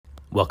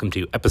Welcome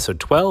to episode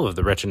 12 of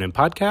the Retronym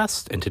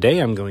Podcast, and today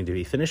I'm going to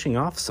be finishing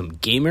off some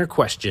gamer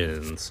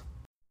questions.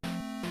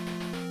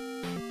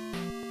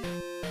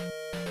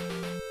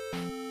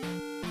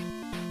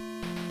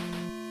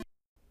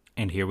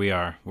 And here we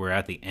are. We're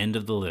at the end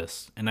of the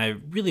list, and I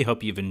really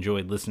hope you've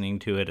enjoyed listening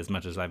to it as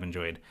much as I've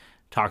enjoyed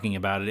talking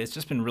about it. It's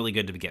just been really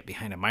good to get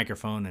behind a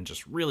microphone and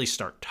just really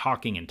start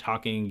talking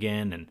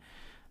again, and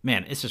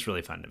man, it's just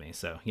really fun to me.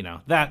 So,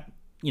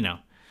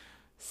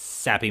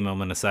 sappy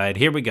moment aside,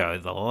 here we go.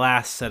 The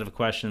last set of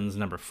questions,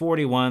 number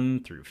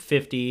 41 through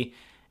 50.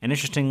 And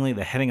interestingly,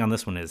 the heading on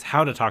this one is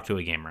how to talk to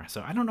a gamer.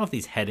 So I don't know if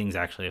these headings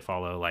actually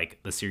follow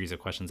like the series of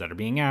questions that are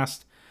being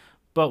asked,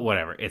 but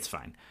whatever, it's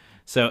fine.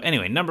 So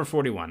anyway, number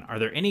 41, are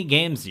there any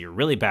games you're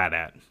really bad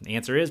at? The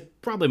answer is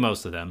probably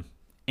most of them.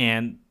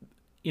 And,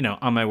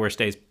 on my worst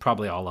days,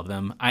 probably all of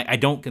them. I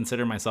don't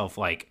consider myself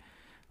like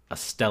a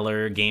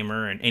stellar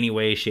gamer in any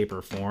way, shape,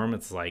 or form.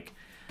 It's like,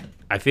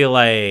 I feel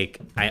like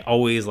I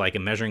always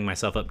am measuring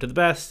myself up to the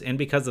best, and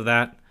because of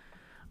that,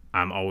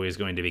 I'm always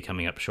going to be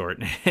coming up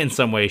short in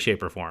some way,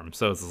 shape, or form.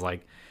 So it's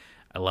like,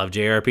 I love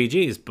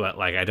JRPGs, but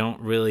I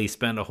don't really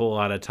spend a whole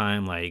lot of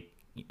time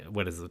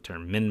what is the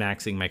term,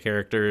 min-maxing my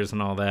characters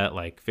and all that,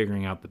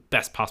 figuring out the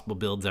best possible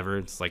builds ever.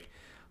 It's like,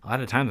 a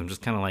lot of times I'm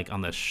just kind of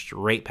on the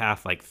straight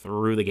path,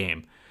 through the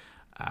game.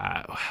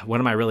 What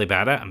am I really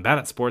bad at? I'm bad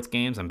at sports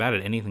games. I'm bad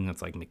at anything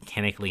that's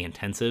mechanically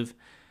intensive.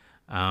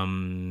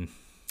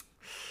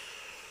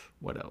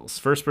 What else?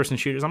 First-person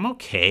shooters I'm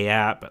okay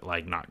at,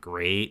 but not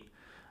great.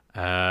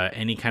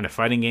 Any kind of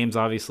fighting games,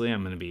 obviously,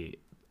 I'm going to be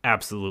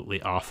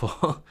absolutely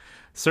awful.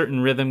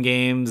 Certain rhythm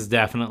games,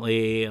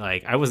 definitely.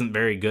 I wasn't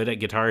very good at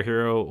Guitar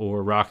Hero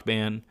or Rock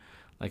Band.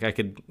 I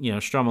could,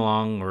 strum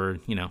along or,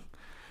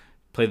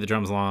 play the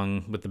drums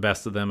along with the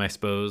best of them, I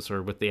suppose,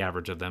 or with the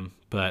average of them,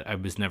 but I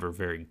was never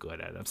very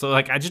good at them. So,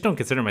 I just don't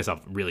consider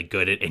myself really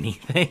good at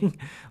anything,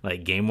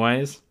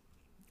 game-wise.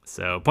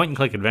 So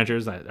point-and-click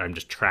adventures, I'm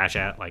just trash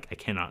at. I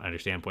cannot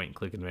understand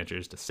point-and-click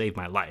adventures to save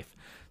my life.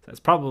 So that's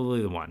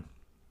probably the one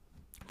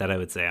that I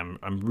would say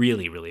I'm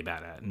really, really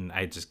bad at. And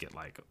I just get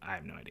I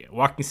have no idea.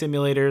 Walking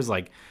simulators,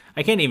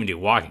 I can't even do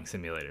walking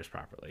simulators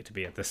properly, to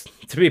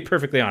be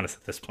perfectly honest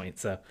at this point.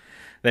 So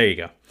there you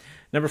go.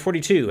 Number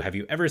 42, have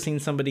you ever seen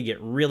somebody get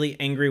really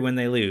angry when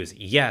they lose?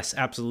 Yes,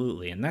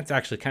 absolutely. And that's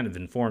actually kind of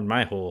informed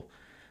my whole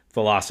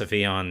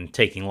philosophy on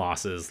taking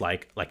losses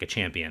like a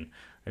champion.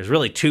 There's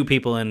really two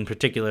people in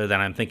particular that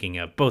I'm thinking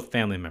of, both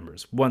family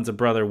members. One's a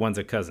brother, one's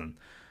a cousin.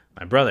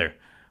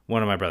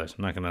 One of my brothers,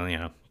 I'm not going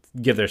to,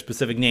 give their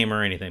specific name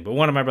or anything, but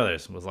one of my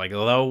brothers was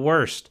the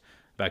worst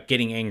about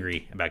getting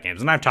angry about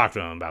games. And I've talked to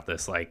him about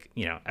this,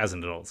 as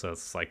an adult, so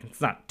it's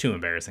it's not too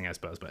embarrassing, I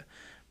suppose, but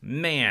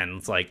man,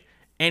 it's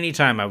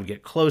anytime I would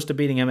get close to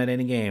beating him at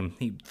any game,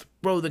 he'd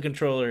throw the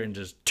controller and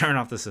just turn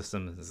off the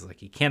system. It's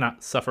he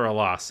cannot suffer a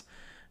loss.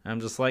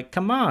 I'm just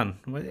come on,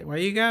 why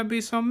you gotta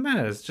be so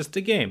mad? It's just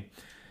a game.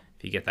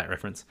 If you get that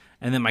reference.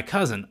 And then my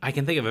cousin, I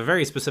can think of a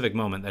very specific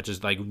moment that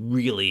just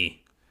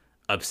really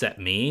upset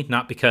me,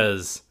 not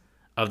because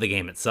of the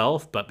game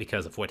itself, but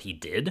because of what he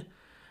did.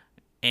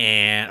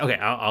 And okay,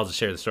 I'll just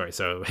share the story.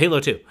 So Halo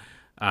 2,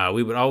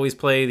 we would always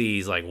play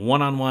these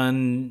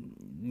one-on-one,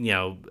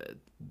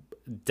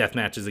 death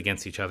matches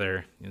against each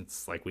other.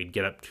 It's we'd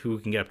get up, who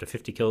can get up to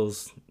 50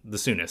 kills the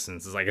soonest.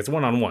 And it's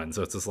one-on-one,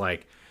 so it's just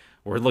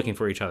we're looking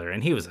for each other.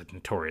 And he was a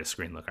notorious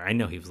screen looker. I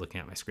know he was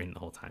looking at my screen the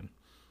whole time.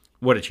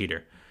 What a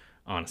cheater.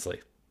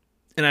 Honestly.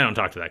 And I don't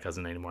talk to that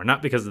cousin anymore.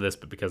 Not because of this,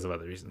 but because of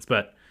other reasons.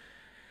 But,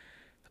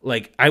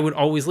 I would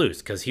always lose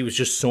because he was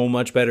just so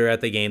much better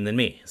at the game than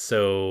me.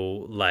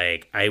 So,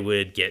 I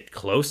would get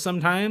close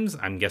sometimes.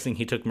 I'm guessing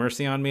he took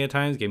mercy on me at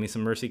times, gave me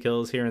some mercy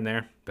kills here and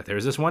there. But there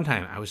was this one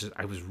time I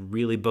was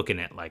really booking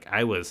it.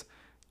 I was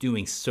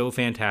doing so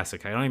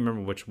fantastic. I don't even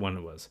remember which one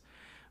it was,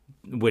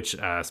 which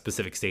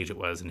specific stage it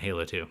was in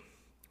Halo 2.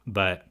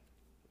 But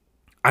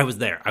I was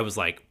there. I was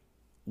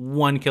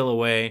one kill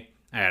away.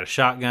 I had a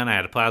shotgun. I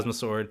had a plasma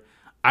sword.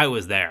 I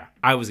was there.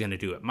 I was going to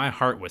do it. My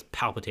heart was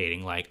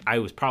palpitating. I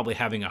was probably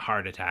having a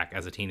heart attack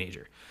as a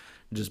teenager.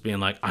 Just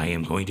being I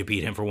am going to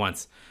beat him for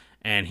once.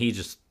 And he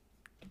just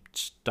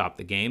stopped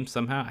the game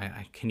somehow.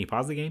 Can you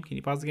pause the game? Can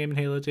you pause the game in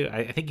Halo 2?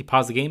 I think he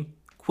paused the game,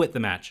 quit the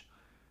match.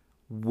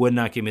 Would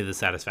not give me the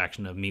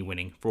satisfaction of me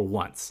winning for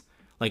once.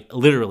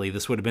 Literally,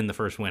 this would have been the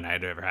first win I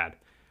had ever had.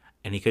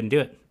 And he couldn't do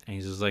it. And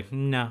he's just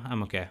no,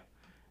 I'm okay.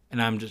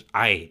 And I'm just,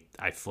 I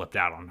flipped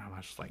out on him. I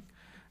was just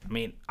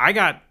I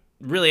got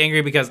really angry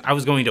because I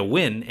was going to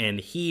win, and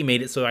he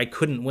made it so I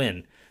couldn't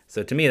win.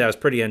 So to me, that was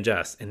pretty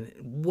unjust. And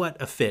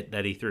what a fit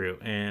that he threw.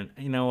 And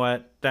you know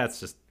what? That's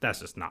just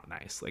not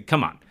nice.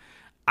 Come on.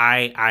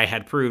 I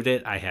had proved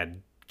it. I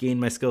had gained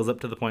my skills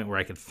up to the point where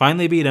I could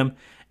finally beat him,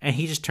 and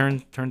he just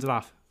turns it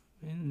off.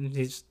 And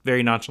he's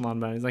very nonchalant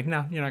about it. He's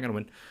no, you're not going to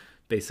win,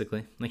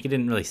 basically. He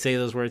didn't really say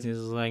those words. He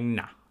was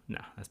no,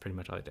 that's pretty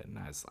much all I did. And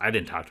I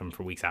didn't talk to him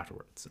for weeks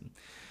afterwards. And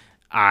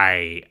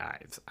I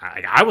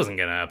wasn't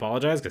going to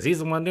apologize because he's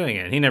the one doing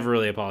it. And he never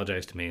really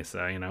apologized to me. So,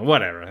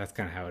 whatever. That's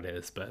kind of how it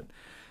is. But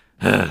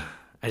I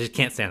just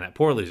can't stand that.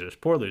 Poor losers.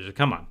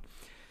 Come on.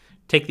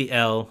 Take the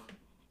L.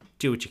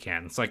 do what you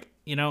can. It's like,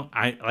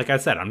 like I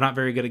said, I'm not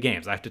very good at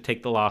games. I have to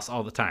take the loss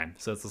all the time.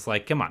 So it's just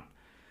like, come on.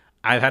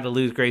 I've had to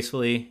lose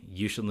gracefully.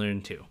 You should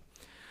learn too.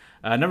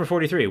 Number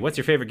 43. What's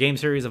your favorite game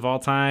series of all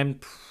time?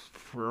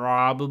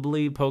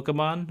 Probably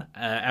Pokemon.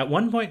 At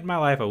one point in my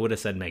life, I would have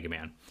said Mega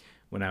Man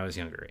when I was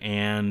younger.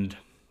 And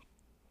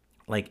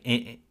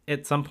like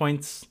at some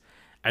points,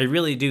 I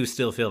really do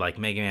still feel like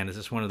Mega Man is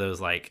just one of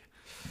those like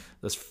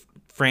those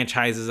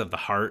franchises of the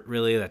heart,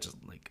 really, that just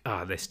like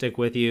they stick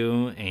with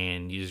you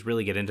and you just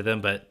really get into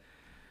them. But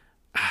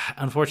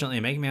unfortunately,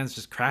 Mega Man's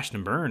just crashed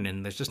and burned,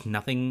 and there's just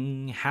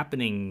nothing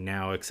happening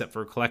now except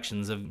for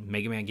collections of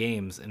Mega Man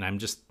games. And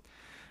it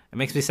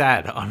makes me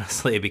sad,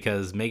 honestly,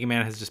 because Mega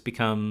Man has just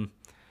become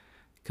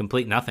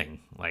complete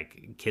nothing.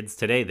 Like kids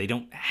today, they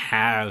don't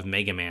have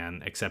Mega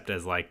Man except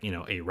as like,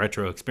 a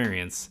retro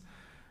experience.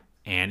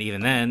 And even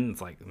then,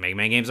 it's like Mega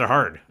Man games are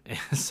hard.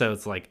 So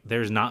it's like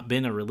there's not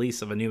been a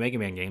release of a new Mega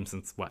Man game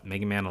since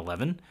Mega Man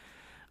 11,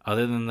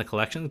 other than the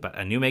collections. But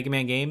a new Mega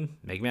Man game,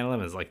 Mega Man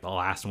 11 is like the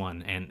last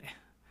one, and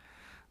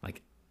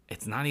like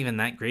it's not even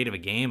that great of a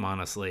game,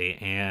 honestly.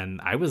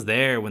 And I was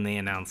there when they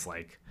announced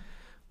like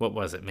what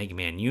was it, Mega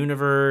Man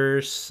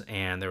Universe,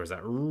 and there was that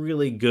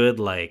really good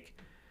like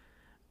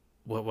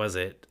what was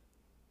it,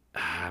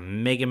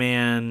 Mega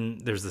Man.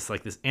 There's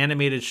this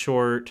animated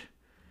short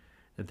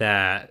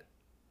that.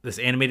 This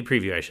animated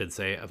preview, I should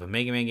say, of a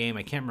Mega Man game.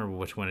 I can't remember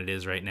which one it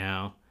is right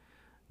now.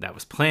 That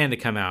was planned to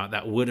come out.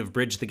 That would have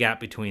bridged the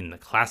gap between the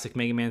classic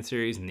Mega Man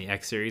series and the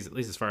X series, at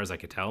least as far as I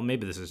could tell.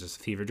 Maybe this is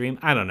just a fever dream.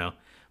 I don't know.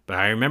 But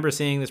I remember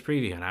seeing this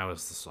preview, and I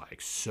was just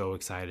like so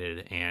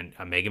excited. And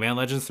a Mega Man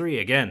Legends 3,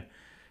 again,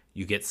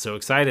 you get so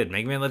excited.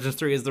 Mega Man Legends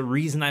 3 is the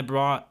reason I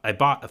bought a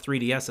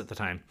 3DS at the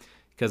time,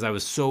 because I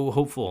was so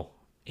hopeful.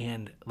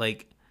 And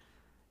like,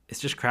 it's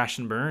just crashed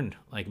and burned.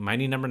 Like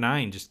Mighty Number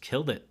 9 just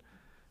killed it.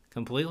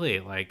 Completely,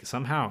 like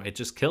somehow it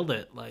just killed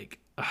it. Like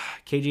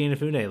Keiji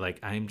Inafune, like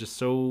I'm just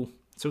so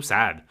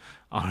sad,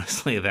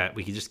 honestly, that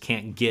we just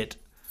can't get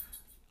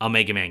a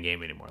Mega Man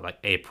game anymore, like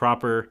a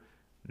proper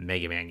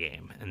Mega Man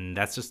game. And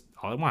that's just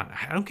all I want.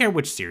 I don't care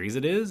which series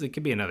it is. It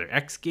could be another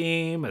X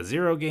game, a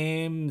Zero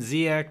game,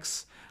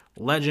 ZX,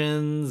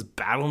 Legends,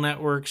 Battle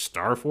Network,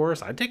 Star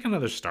Force. I'd take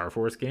another Star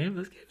Force game.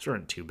 Those games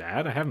aren't too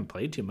bad. I haven't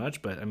played too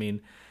much, but I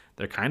mean,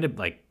 they're kind of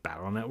like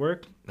Battle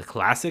Network.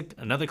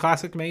 Another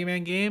classic Mega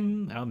Man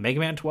game, Mega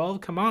Man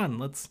 12. Come on,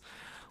 let's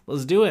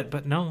do it.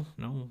 But no,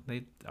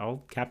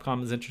 all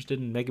Capcom is interested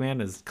in Mega Man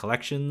is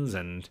collections,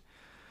 and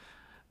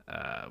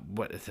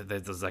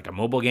there's like a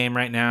mobile game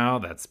right now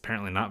that's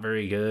apparently not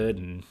very good,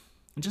 and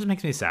it just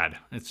makes me sad.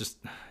 It's just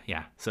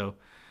So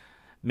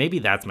maybe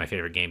that's my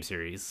favorite game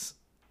series,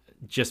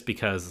 just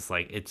because it's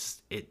like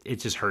it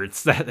just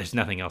hurts that there's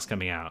nothing else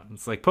coming out.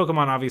 It's like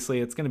Pokemon, obviously,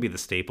 it's going to be the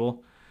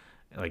staple,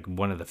 like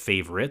one of the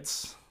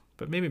favorites,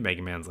 but maybe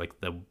Mega Man's like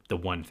the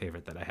one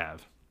favorite that I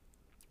have,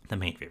 the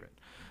main favorite.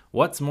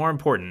 What's more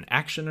important,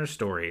 action or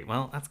story?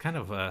 Well, that's kind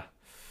of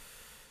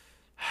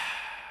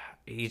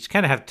you just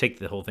kind of have to take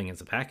the whole thing as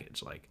a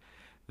package. Like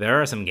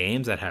there are some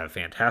games that have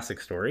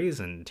fantastic stories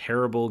and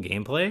terrible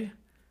gameplay,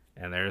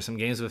 and there are some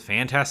games with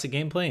fantastic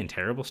gameplay and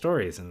terrible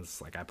stories, and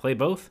it's like I play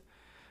both.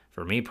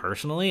 For me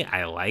personally,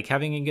 I like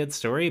having a good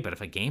story, but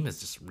if a game is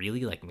just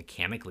really like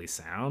mechanically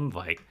sound,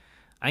 like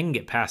I can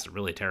get past a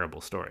really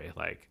terrible story.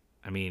 Like,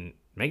 I mean,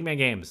 Mega Man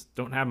games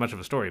don't have much of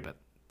a story, but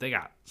they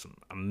got some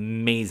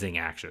amazing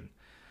action.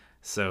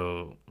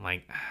 So,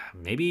 like,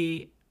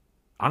 maybe,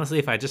 honestly,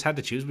 if I just had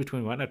to choose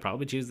between one, I'd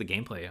probably choose the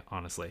gameplay,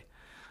 honestly.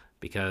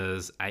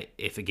 Because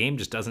if a game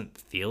just doesn't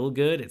feel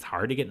good, it's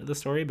hard to get into the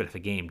story, but if a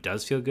game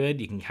does feel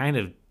good, you can kind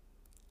of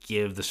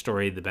give the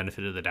story the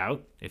benefit of the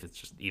doubt if it's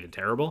just even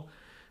terrible.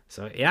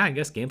 So, yeah, I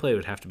guess gameplay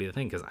would have to be the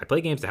thing, because I play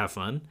games to have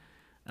fun.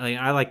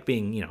 I like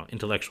being,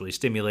 intellectually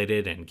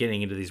stimulated and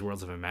getting into these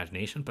worlds of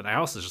imagination, but I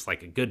also just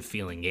like a good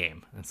feeling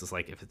game. It's just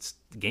like if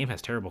the game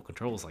has terrible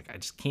controls, like I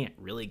just can't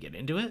really get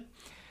into it.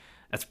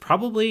 That's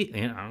probably,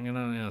 I'm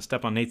gonna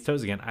step on Nate's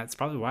toes again. That's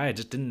probably why I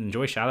just didn't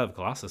enjoy Shadow of the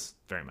Colossus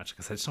very much,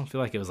 because I just don't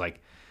feel like it was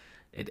like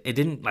it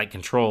didn't like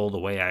control the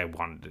way I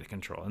wanted it to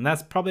control, and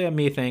that's probably a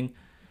me thing.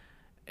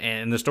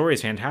 And the story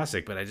is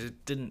fantastic, but I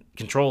just didn't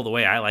control the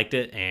way I liked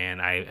it, and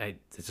I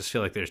just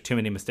feel like there's too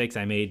many mistakes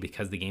I made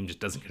because the game just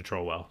doesn't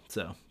control well.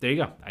 So there you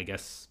go. I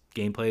guess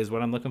gameplay is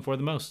what I'm looking for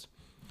the most.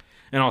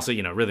 And also,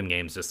 rhythm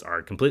games just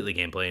are completely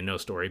gameplay and no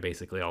story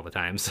basically all the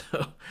time. So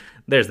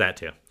there's that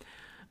too.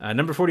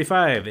 Number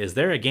 45, is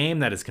there a game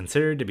that is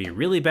considered to be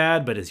really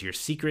bad but is your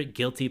secret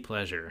guilty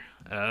pleasure?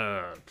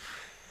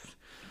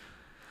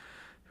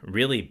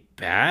 Really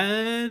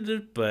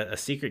bad, but a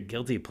secret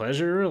guilty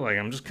pleasure? Like,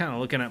 I'm just kind of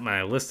looking at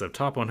my list of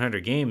top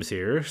 100 games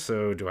here.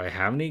 So do I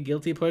have any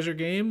guilty pleasure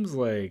games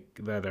like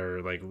that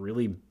are like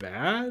really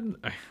bad?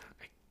 I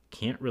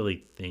can't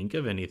really think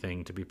of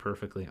anything, to be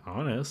perfectly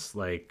honest.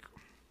 Like,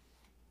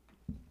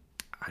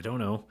 I don't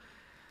know.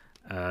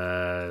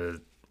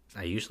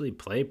 I usually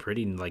play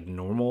pretty like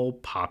normal,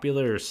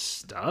 popular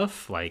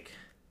stuff. Like,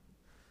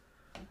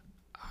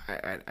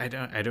 I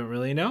don't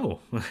really know,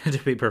 to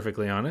be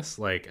perfectly honest.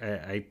 Like,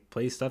 I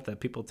play stuff that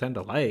people tend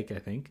to like, I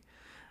think.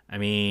 I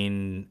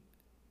mean,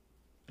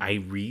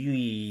 I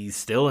really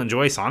still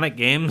enjoy Sonic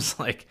games,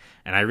 like,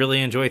 and I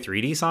really enjoy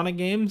 3D Sonic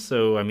games.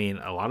 So, I mean,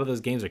 a lot of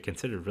those games are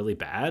considered really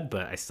bad,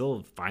 but I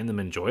still find them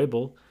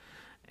enjoyable.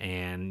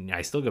 And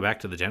I still go back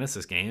to the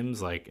Genesis games,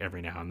 like,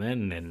 every now and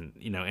then. And,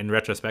 in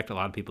retrospect, a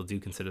lot of people do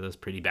consider those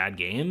pretty bad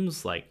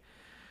games, like,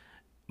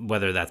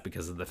 whether that's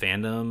because of the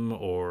fandom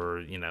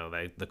or,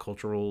 the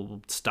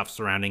cultural stuff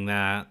surrounding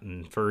that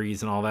and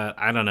furries and all that.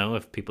 I don't know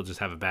if people just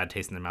have a bad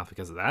taste in their mouth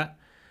because of that.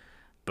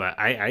 But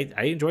I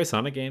enjoy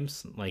Sonic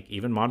games, like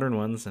even modern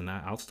ones, and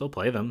I'll still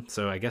play them.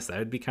 So I guess that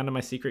would be kind of my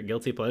secret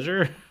guilty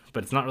pleasure,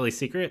 but it's not really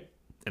secret,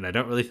 and I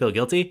don't really feel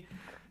guilty.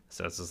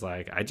 So it's just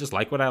like, I just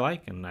like what I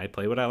like, and I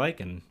play what I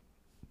like, and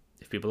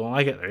if people don't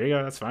like it, there you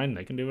go, that's fine.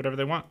 They can do whatever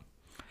they want.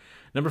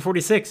 Number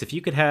 46, if you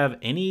could have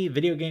any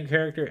video game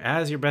character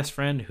as your best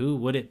friend, who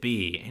would it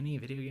be? Any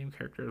video game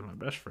character as my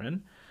best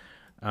friend?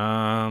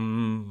 I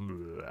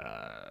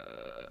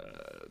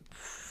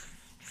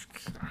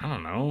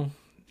don't know.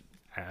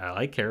 I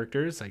like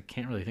characters. I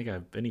can't really think I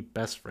have any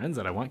best friends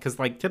that I want. Because,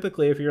 like,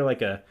 typically if you're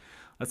like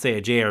let's say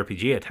a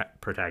JRPG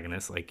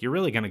protagonist, like, you're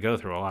really going to go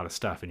through a lot of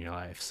stuff in your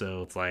life.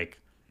 So it's like,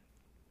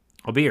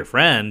 I'll be your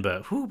friend,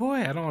 but, whoo, boy,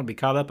 I don't want to be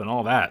caught up in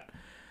all that.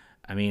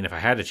 I mean, if I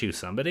had to choose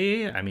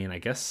somebody, I mean, I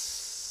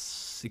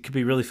guess it could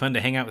be really fun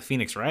to hang out with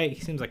Phoenix Wright. He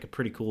seems like a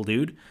pretty cool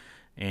dude.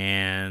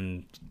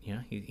 And,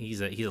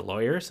 he's a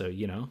lawyer, so,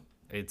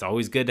 it's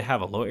always good to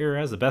have a lawyer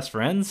as a best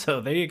friend. So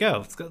there you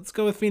go. Let's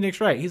go with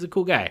Phoenix Wright. He's a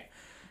cool guy.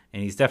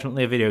 And he's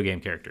definitely a video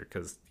game character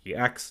because he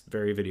acts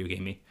very video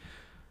gamey,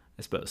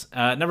 I suppose.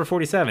 Number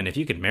 47, if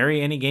you could marry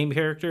any game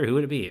character, who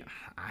would it be?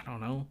 I don't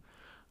know.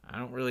 I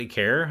don't really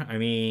care. I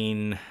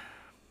mean,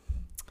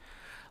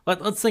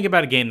 let's think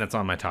about a game that's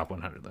on my top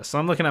 100 list. So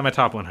I'm looking at my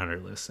top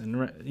 100 list,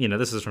 and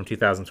this is from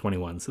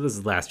 2021, so this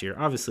is last year.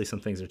 Obviously,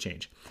 some things have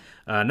changed.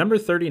 Number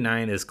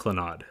 39 is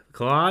Clannad.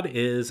 Clannad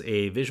is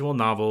a visual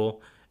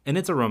novel, and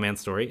it's a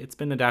romance story. It's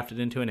been adapted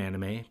into an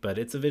anime, but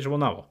it's a visual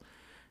novel.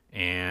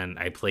 And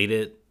I played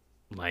it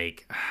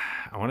like,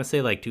 I want to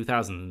say like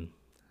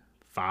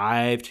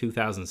 2005,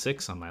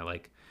 2006 on my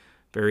like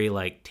very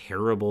like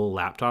terrible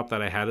laptop that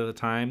I had at the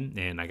time.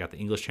 And I got the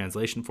English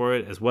translation for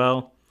it as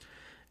well.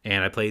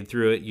 And I played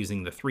through it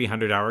using the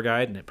 300-hour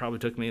guide. And it probably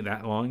took me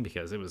that long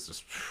because it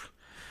was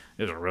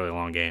a really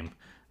long game.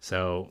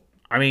 So,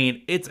 I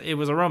mean, it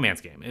was a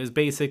romance game. It was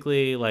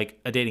basically like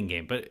a dating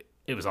game, but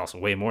it was also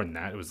way more than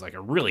that. It was like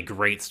a really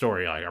great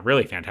story, like a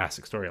really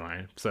fantastic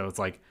storyline. So it's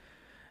like,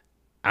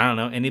 I don't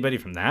know, anybody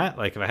from that?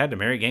 Like, if I had to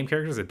marry game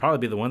characters, it'd probably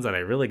be the ones that I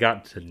really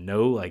got to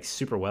know, like,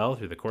 super well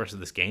through the course of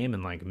this game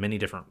and, like, many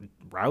different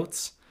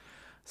routes.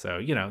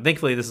 So,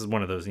 thankfully this is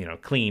one of those,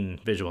 clean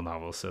visual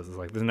novels. So it's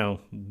like, there's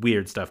no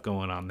weird stuff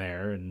going on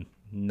there and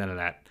none of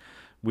that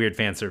weird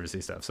fan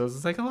servicey stuff. So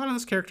it's like a lot of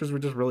those characters were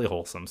just really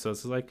wholesome. So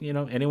it's like,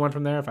 anyone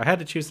from there, if I had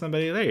to choose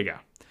somebody, there you go.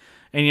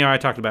 And, I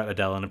talked about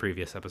Adele in a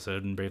previous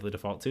episode in Bravely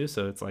Default too.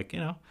 So it's like,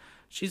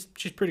 she's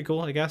pretty cool,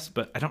 I guess,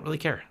 but I don't really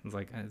care. It's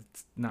like,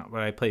 it's not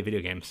what I play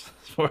video games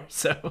for.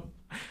 So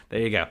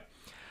there you go.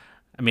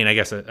 I mean, I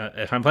guess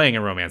if I'm playing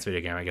a romance video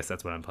game, I guess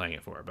that's what I'm playing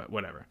it for, but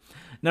whatever.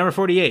 Number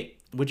 48,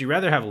 would you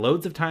rather have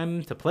loads of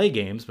time to play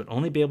games, but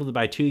only be able to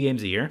buy 2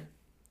 games a year?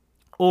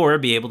 Or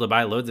be able to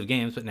buy loads of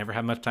games, but never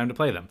have much time to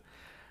play them?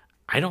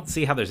 I don't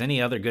see how there's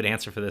any other good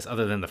answer for this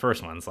other than the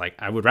first one. It's like,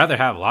 I would rather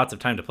have lots of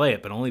time to play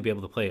it, but only be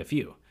able to play a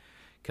few.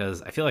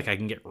 Because I feel like I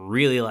can get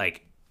really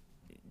like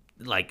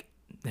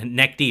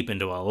neck deep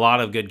into a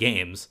lot of good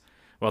games.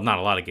 Well, not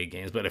a lot of good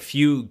games, but a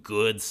few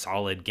good,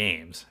 solid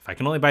games. If I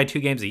can only buy 2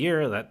 games a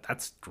year,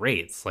 that's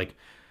great. It's like,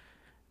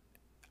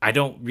 I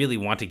don't really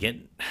want to get...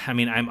 I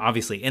mean, I'm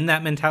obviously in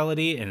that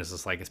mentality, and it's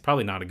just like, it's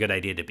probably not a good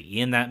idea to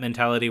be in that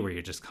mentality where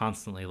you're just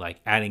constantly,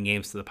 like, adding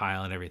games to the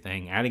pile and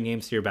everything, adding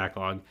games to your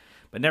backlog,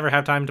 but never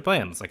have time to play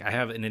them. It's like, I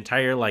have an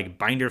entire, like,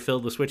 binder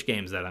filled with Switch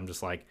games that I'm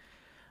just like,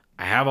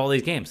 I have all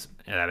these games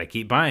that I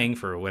keep buying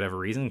for whatever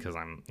reason, because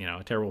I'm,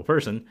 a terrible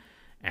person,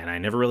 and I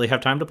never really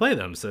have time to play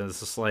them. So it's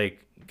just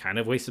like kind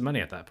of wasted money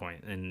at that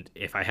point. And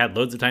if I had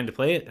loads of time to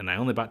play it and I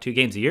only bought 2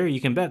 games a year,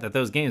 you can bet that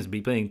those games would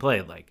be being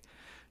played like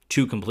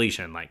to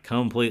completion, like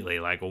completely,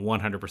 like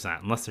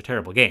 100%, unless they're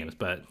terrible games.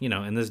 But,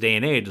 in this day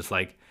and age, it's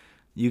like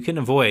you can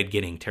avoid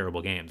getting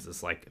terrible games.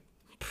 It's like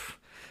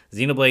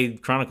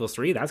Xenoblade Chronicles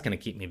 3, that's going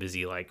to keep me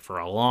busy like for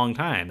a long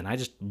time. And I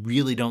just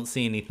really don't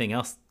see anything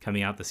else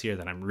coming out this year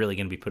that I'm really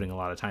going to be putting a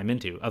lot of time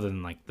into other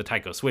than like the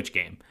Taiko Switch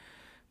game.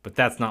 But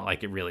that's not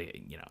like it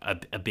really,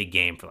 a big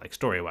game for like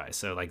story-wise.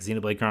 So like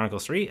Xenoblade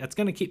Chronicles 3, that's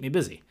going to keep me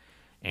busy.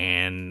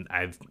 And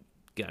I'm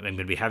going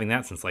to be having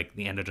that since like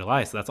the end of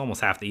July. So that's almost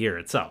half the year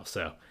itself.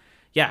 So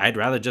yeah, I'd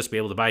rather just be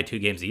able to buy 2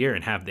 games a year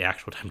and have the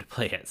actual time to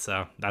play it.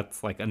 So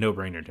that's like a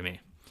no-brainer to me.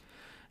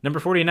 Number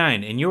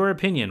 49, in your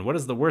opinion, what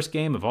is the worst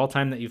game of all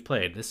time that you've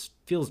played? This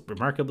feels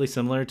remarkably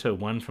similar to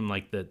one from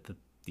like the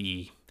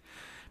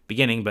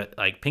beginning, but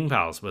like Ping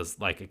Pals was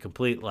like a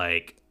complete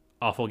like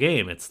awful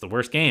game. It's the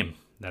worst game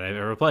that I've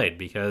ever played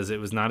because it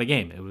was not a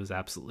game. It was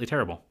absolutely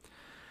terrible.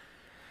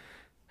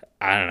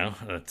 I don't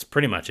know. That's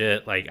pretty much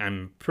it. Like,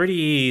 I'm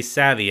pretty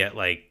savvy at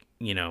like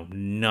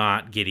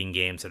not getting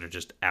games that are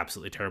just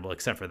absolutely terrible,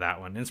 except for that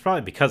one. And it's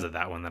probably because of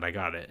that one that I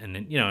got it.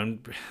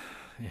 And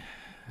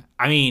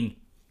I mean,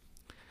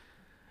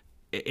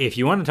 if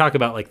you want to talk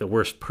about like the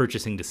worst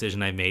purchasing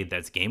decision I made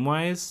that's game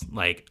wise,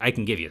 like I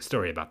can give you a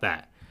story about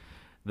that.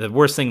 The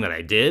worst thing that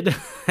I did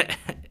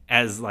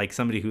as like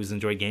somebody who's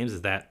enjoyed games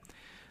is that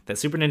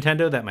Super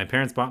Nintendo that my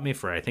parents bought me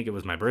for, I think it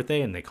was my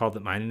birthday, and they called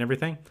it mine and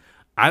everything.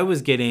 I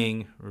was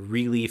getting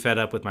really fed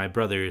up with my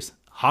brothers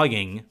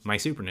hogging my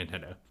Super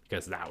Nintendo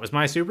because that was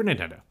my Super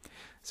Nintendo.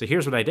 So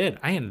here's what I did.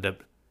 I ended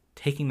up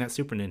taking that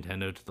Super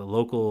Nintendo to the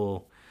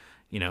local,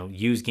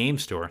 used game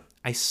store.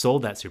 I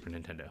sold that Super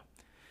Nintendo.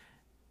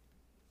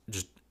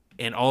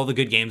 And all the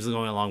good games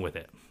going along with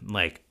it.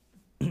 Like,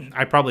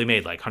 I probably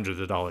made like hundreds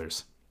of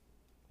dollars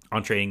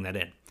on trading that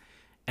in.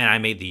 And I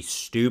made the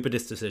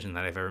stupidest decision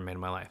that I've ever made in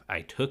my life.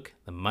 I took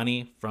the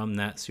money from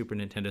that Super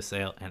Nintendo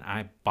sale and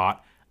I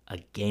bought a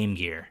Game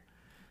Gear.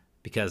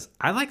 Because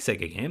I like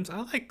Sega games.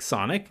 I like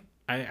Sonic.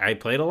 I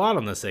played a lot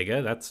on the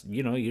Sega. That's,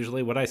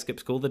 usually what I skip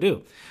school to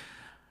do.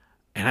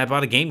 And I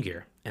bought a Game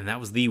Gear. And that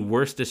was the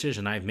worst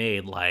decision I've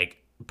made.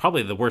 Like,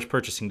 probably the worst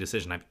purchasing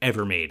decision I've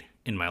ever made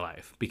in my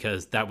life.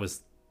 Because that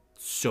was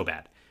so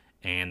bad.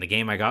 And the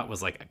game I got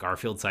was like a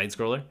Garfield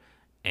side-scroller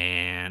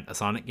and a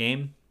Sonic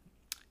game.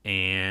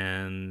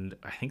 And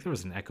I think there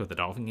was an Echo the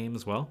Dolphin game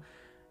as well.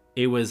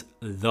 It was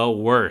the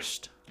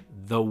worst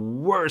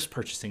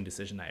purchasing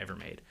decision I ever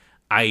made.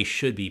 I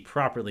should be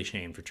properly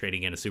shamed for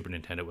trading in a Super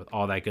Nintendo with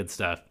all that good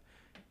stuff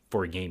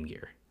for a Game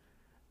Gear.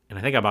 And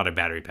I think I bought a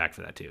battery pack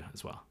for that too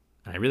as well.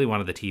 And I really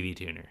wanted the TV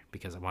tuner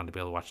because I wanted to be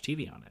able to watch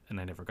TV on it, and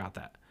I never got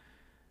that.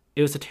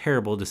 It was a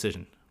terrible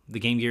decision. The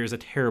Game Gear is a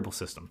terrible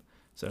system.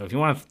 So if you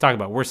want to talk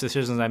about worst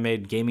decisions I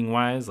made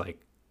gaming-wise, like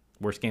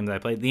worst games I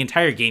played, the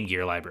entire Game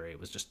Gear library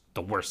was just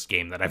the worst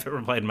game that I've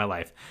ever played in my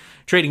life.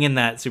 Trading in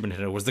that Super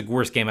Nintendo was the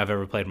worst game I've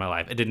ever played in my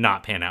life. It did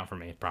not pan out for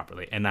me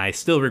properly, and I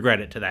still regret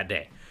it to that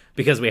day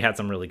because we had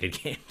some really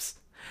good games.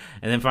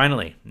 And then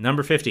finally,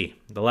 number 50,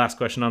 the last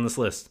question on this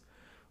list.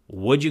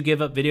 Would you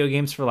give up video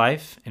games for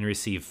life and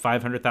receive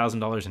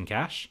 $500,000 in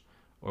cash,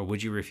 or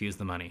would you refuse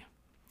the money?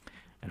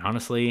 And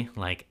honestly,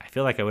 like, I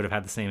feel like I would have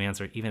had the same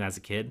answer even as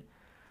a kid.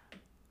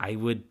 I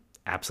would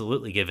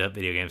absolutely give up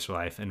video games for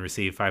life and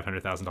receive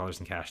 $500,000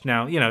 in cash.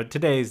 Now,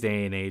 today's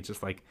day and age,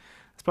 it's like,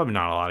 it's probably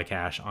not a lot of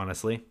cash,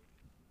 honestly.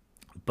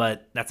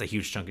 But that's a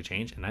huge chunk of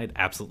change, and I'd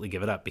absolutely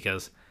give it up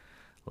because,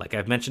 like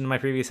I've mentioned in my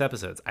previous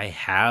episodes, I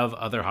have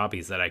other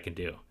hobbies that I can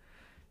do.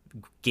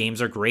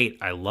 Games are great.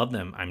 I love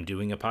them. I'm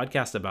doing a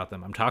podcast about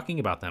them. I'm talking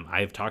about them.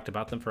 I've talked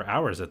about them for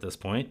hours at this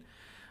point.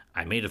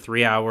 I made a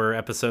 3-hour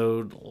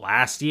episode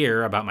last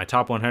year about my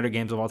top 100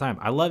 games of all time.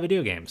 I love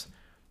video games.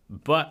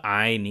 But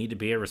I need to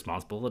be a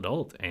responsible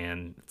adult.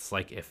 And it's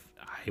like if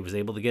I was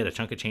able to get a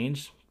chunk of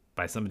change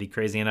by somebody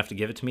crazy enough to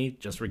give it to me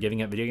just for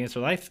giving up video games for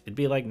life, it'd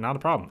be like not a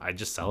problem. I'd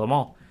just sell them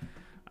all.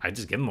 I'd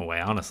just give them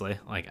away, honestly.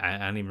 Like, I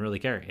don't even really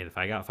care. If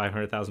I got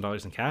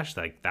 $500,000 in cash,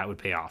 like, that would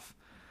pay off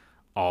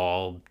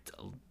all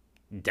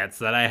debts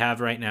that I have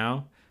right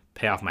now,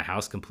 pay off my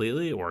house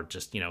completely, or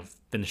just,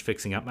 finish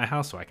fixing up my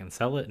house so I can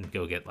sell it and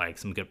go get, like,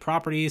 some good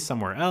properties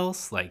somewhere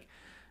else. Like,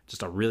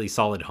 just a really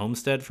solid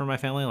homestead for my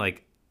family.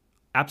 Like,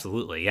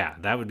 absolutely, yeah.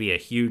 That would be a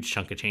huge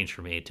chunk of change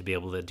for me to be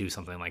able to do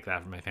something like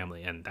that for my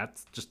family. And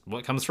that's just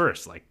what comes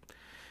first. Like,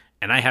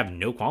 and I have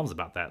no qualms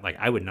about that. Like,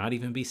 I would not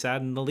even be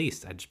sad in the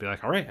least. I'd just be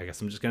like, all right, I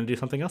guess I'm just going to do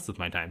something else with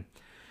my time.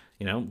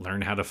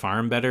 Learn how to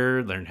farm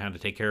better, learn how to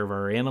take care of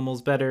our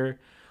animals better,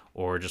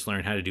 or just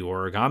learn how to do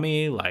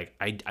origami. Like,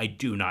 I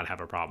do not have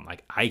a problem.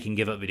 Like, I can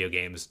give up video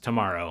games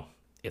tomorrow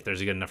if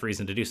there's a good enough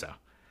reason to do so.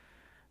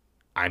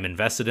 I'm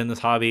invested in this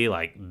hobby,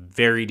 like,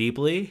 very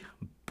deeply,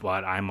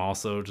 but I'm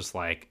also just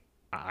like,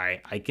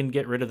 I can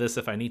get rid of this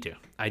if I need to.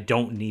 I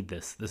don't need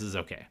this. This is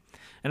okay.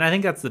 And I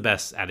think that's the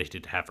best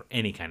attitude to have for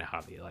any kind of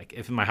hobby. Like,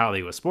 if my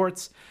hobby was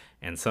sports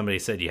and somebody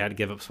said you had to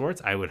give up sports,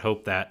 I would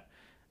hope that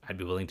I'd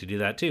be willing to do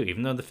that too.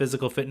 Even though the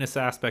physical fitness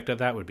aspect of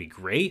that would be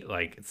great.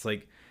 Like, it's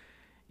like,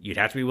 you'd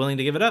have to be willing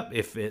to give it up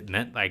if it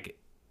meant, like,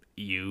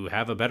 you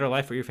have a better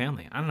life for your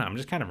family. I don't know. I'm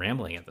just kind of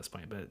rambling at this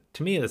point. But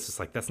to me, it's just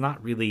like, that's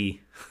not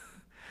really,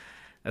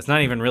 that's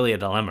not even really a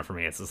dilemma for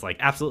me. It's just like,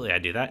 absolutely,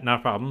 I'd do that. Not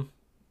a problem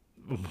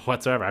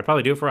whatsoever. I'd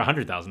probably do it for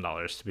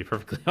 $100,000 to be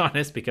perfectly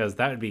honest, because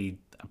that would be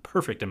a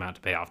perfect amount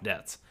to pay off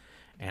debts.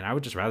 And I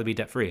would just rather be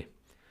debt free.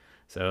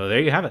 So there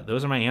you have it.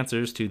 Those are my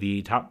answers to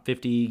the top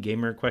 50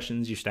 gamer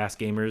questions you should ask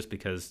gamers,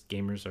 because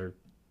gamers are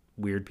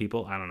weird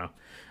people. I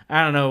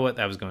don't know what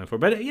that was going for.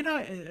 But,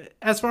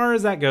 as far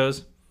as that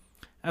goes,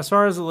 as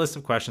far as the list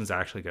of questions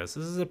actually goes,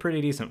 this is a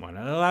pretty decent one.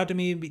 It allowed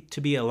me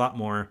to be a lot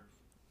more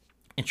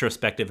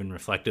introspective and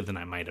reflective than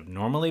I might have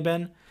normally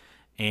been.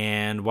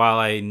 And while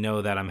I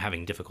know that I'm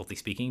having difficulty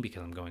speaking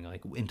because I'm going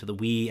like into the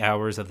wee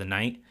hours of the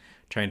night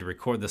trying to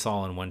record this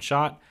all in one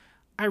shot,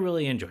 I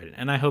really enjoyed it.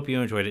 And I hope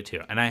you enjoyed it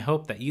too. And I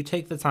hope that you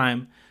take the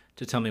time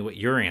to tell me what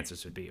your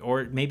answers would be.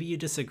 Or maybe you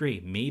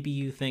disagree. Maybe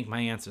you think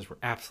my answers were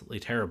absolutely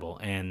terrible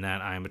and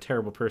that I'm a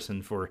terrible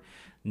person for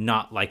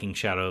not liking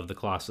Shadow of the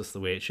Colossus the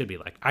way it should be.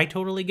 Like, I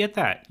totally get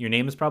that. Your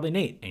name is probably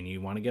Nate and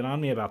you want to get on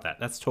me about that.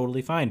 That's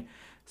totally fine.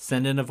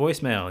 Send in a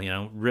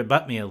voicemail,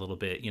 rebut me a little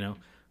bit,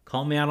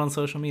 call me out on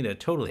social media.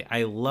 Totally.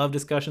 I love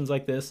discussions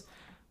like this.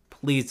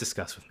 Please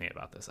discuss with me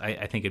about this.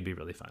 I think it'd be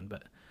really fun.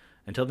 But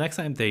until next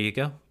time, there you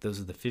go.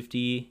 Those are the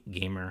 50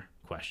 gamer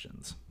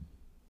questions.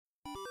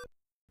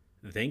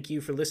 Thank you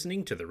for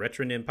listening to the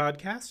Retronym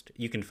podcast.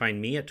 You can find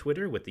me at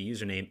Twitter with the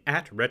username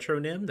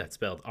 @Retronym, that's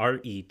spelled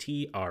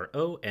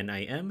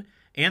RETRONIM,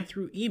 and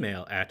through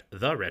email at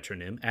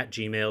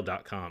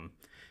theretronym@gmail.com.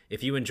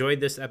 If you enjoyed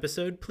this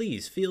episode,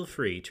 please feel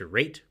free to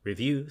rate,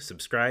 review,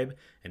 subscribe,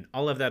 and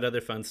all of that other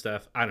fun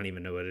stuff. I don't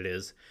even know what it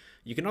is.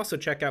 You can also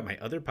check out my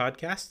other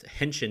podcast,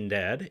 Henshin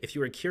Dad, if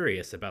you are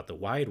curious about the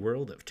wide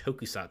world of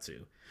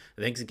tokusatsu.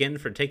 Thanks again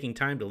for taking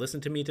time to listen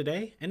to me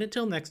today, and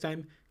until next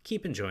time,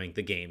 keep enjoying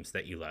the games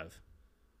that you love.